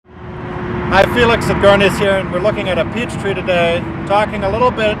Hi, Felix at Gurney's here, and we're looking at a peach tree today, talking a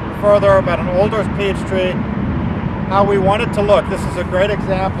little bit further about an older peach tree, how we want it to look. This is a great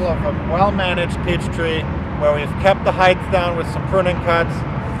example of a well-managed peach tree where we've kept the heights down with some pruning cuts,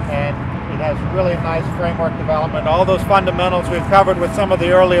 and it has really nice framework development. All those fundamentals we've covered with some of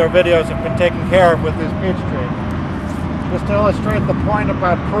the earlier videos have been taken care of with this peach tree. Just to illustrate the point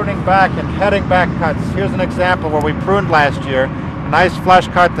about pruning back and heading back cuts, here's an example where we pruned last year. A nice flush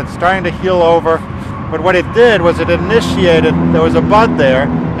cut that's starting to heal over. But what it did was it initiated, there was a bud there,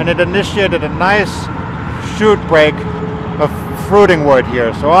 and it initiated a nice shoot break of fruiting wood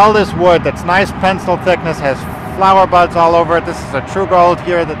here. So all this wood that's nice pencil thickness has flower buds all over it. This is a true gold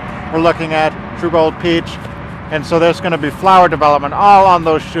here that we're looking at, true gold peach. And so there's going to be flower development all on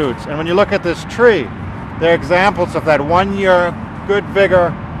those shoots. And when you look at this tree, they're examples of that 1 year good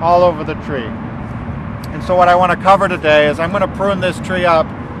vigor all over the tree. And so what I want to cover today is I'm going to prune this tree up,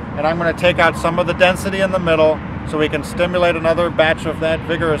 and I'm going to take out some of the density in the middle so we can stimulate another batch of that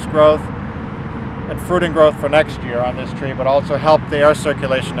vigorous growth and fruiting growth for next year on this tree, but also help the air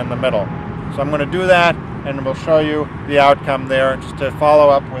circulation in the middle. So I'm going to do that, and we'll show you the outcome there just to follow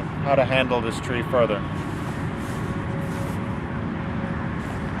up with how to handle this tree further.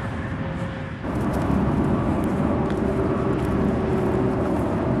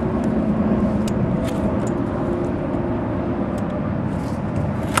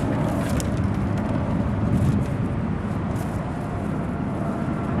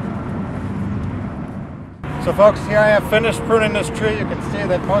 So folks, here I have finished pruning this tree. You can see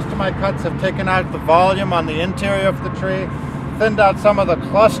that most of my cuts have taken out the volume on the interior of the tree, thinned out some of the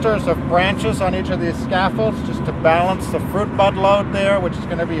clusters of branches on each of these scaffolds just to balance the fruit bud load there, which is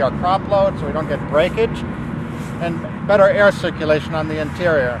going to be our crop load so we don't get breakage, and better air circulation on the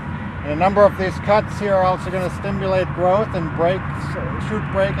interior. And a number of these cuts here are also going to stimulate growth and shoot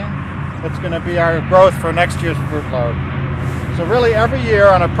breaking. It's going to be our growth for next year's fruit load. So really every year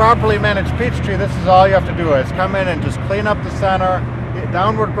on a properly managed peach tree, this is all you have to do is come in and just clean up the center,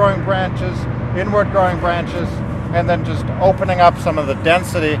 downward growing branches, inward growing branches, and then just opening up some of the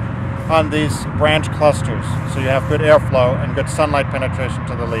density on these branch clusters so you have good airflow and good sunlight penetration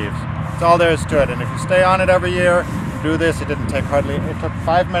to the leaves. That's all there is to it. And if you stay on it every year, do this. It took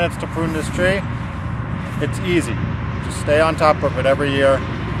 5 minutes to prune this tree. It's easy. Just stay on top of it every year.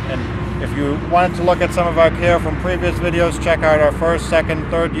 And if you wanted to look at some of our care from previous videos, check out our first, second,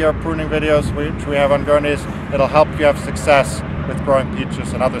 third year pruning videos which we have on Gurney's. It'll help you have success with growing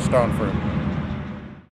peaches and other stone fruit.